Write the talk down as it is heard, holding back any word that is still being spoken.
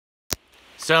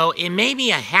So it may be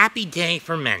a happy day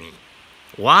for many.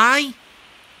 Why?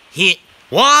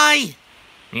 Why?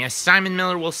 Yes, Simon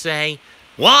Miller will say,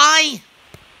 why?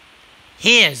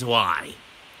 Here's why.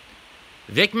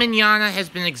 Vic Mignogna has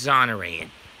been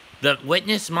exonerated. The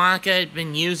witness Monica had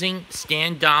been using,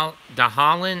 Stan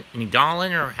Dahlin,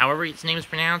 or however his name is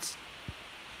pronounced,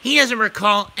 he doesn't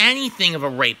recall anything of a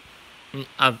rape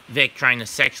of Vic trying to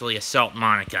sexually assault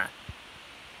Monica.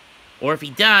 Or if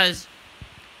he does,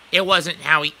 that wasn't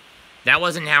how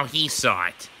he saw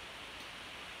it.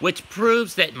 Which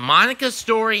proves that Monica's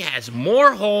story has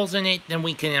more holes in it than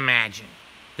we can imagine,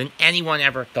 than anyone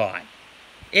ever thought.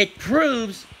 It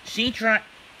proves she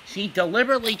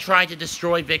deliberately tried to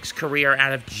destroy Vic's career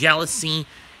out of jealousy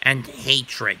and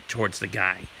hatred towards the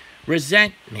guy.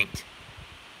 Resentment.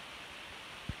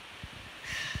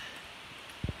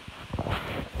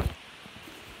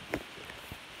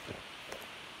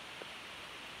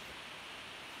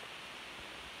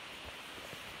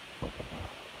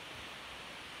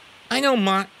 I know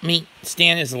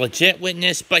Stan is a legit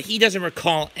witness, but he doesn't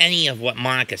recall any of what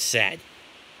Monica said.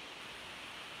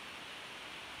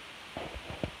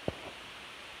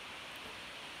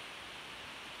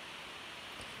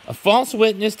 A false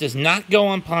witness does not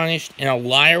go unpunished, and a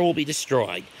liar will be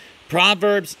destroyed.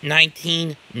 Proverbs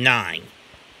 19:9.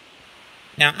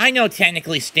 Now, I know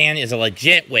technically Stan is a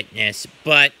legit witness,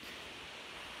 but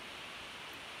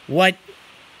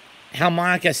how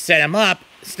Monica set him up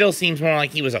still seems more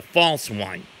like he was a false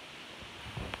one.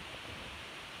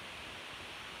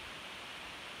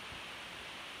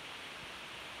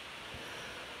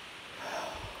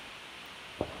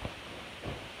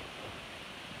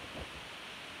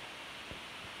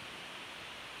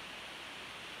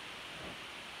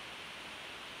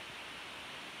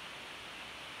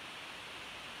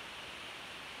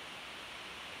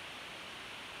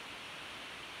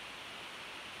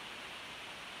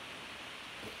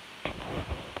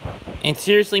 And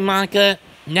seriously, Monica,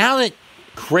 now that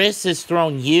Chris has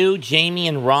thrown you, Jamie,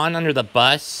 and Ron under the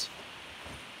bus,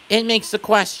 it makes the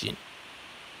question.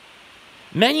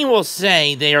 Many will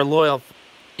say they are loyal.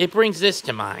 It brings this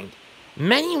to mind.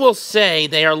 Many will say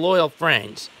they are loyal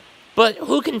friends, but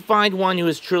who can find one who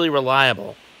is truly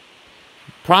reliable?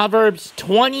 Proverbs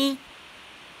 20,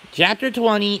 chapter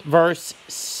 20, verse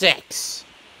 6.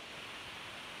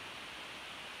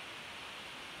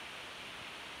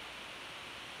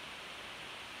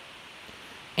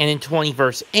 And in 20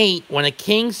 verse 8, when a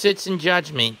king sits in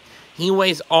judgment, he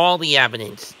weighs all the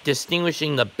evidence,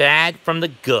 distinguishing the bad from the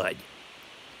good.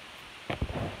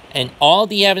 And all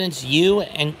the evidence you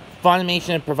and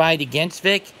Funimation have provided against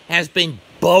Vic has been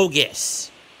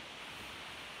bogus.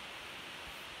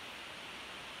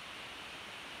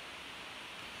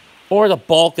 Or the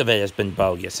bulk of it has been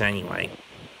bogus anyway.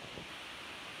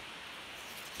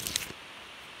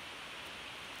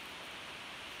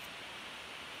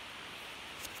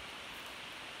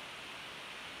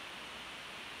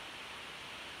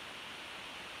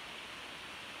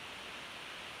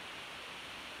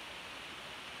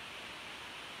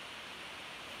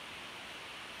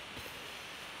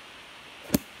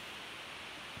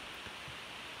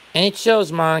 And it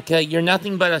shows, Monica, you're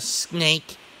nothing but a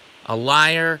snake, a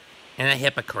liar, and a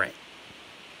hypocrite.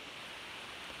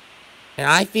 And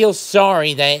I feel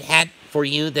sorry that it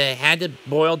had to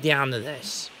boil down to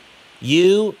this.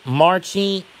 You,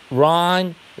 Marchie,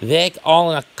 Ron, Vic,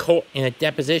 all in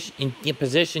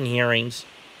deposition hearings.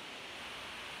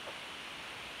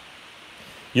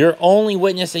 Your only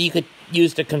witness that you could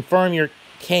use to confirm your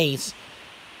case,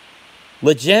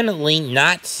 legitimately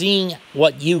not seeing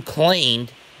what you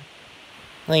claimed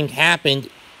happened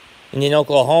in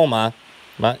Oklahoma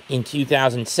in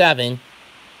 2007.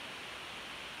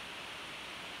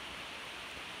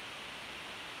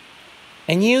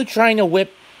 And you trying to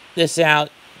whip this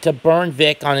out to burn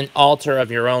Vic on an altar of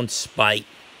your own spite.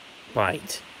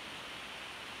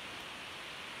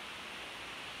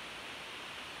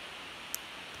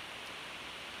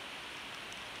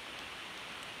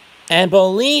 And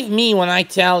believe me when I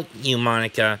tell you,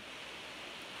 Monica,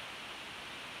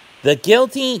 the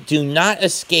guilty do not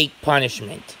escape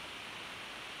punishment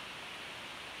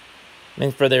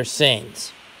for their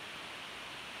sins.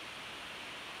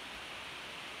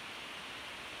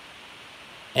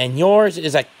 And yours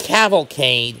is a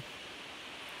cavalcade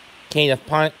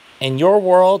of and your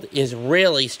world is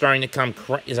really starting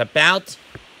to is about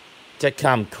to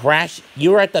come crash.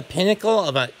 You are at the pinnacle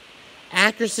of an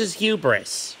actress's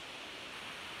hubris.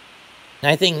 And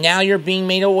I think now you're being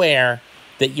made aware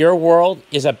that your world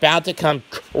is about to come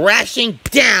crashing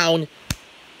down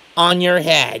on your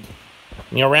head,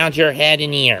 around your head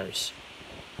and ears.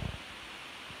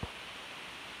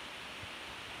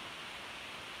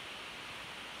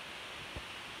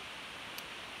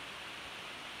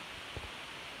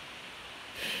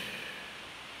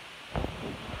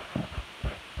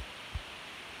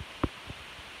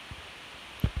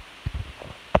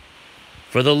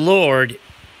 For the Lord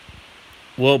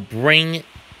will bring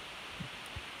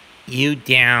you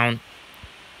down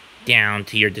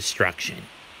to your destruction.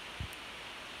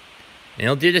 And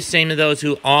he'll do the same to those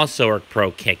who also are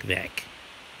pro-KickVic.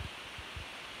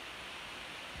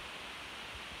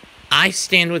 I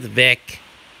stand with Vic,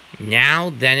 now,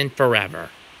 then, and forever.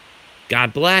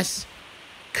 God bless.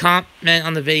 Comment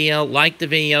on the video, like the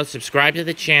video, subscribe to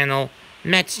the channel.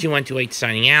 Mets2128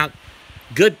 signing out.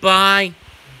 Goodbye.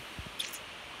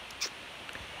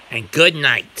 And good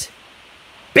night.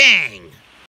 Bang!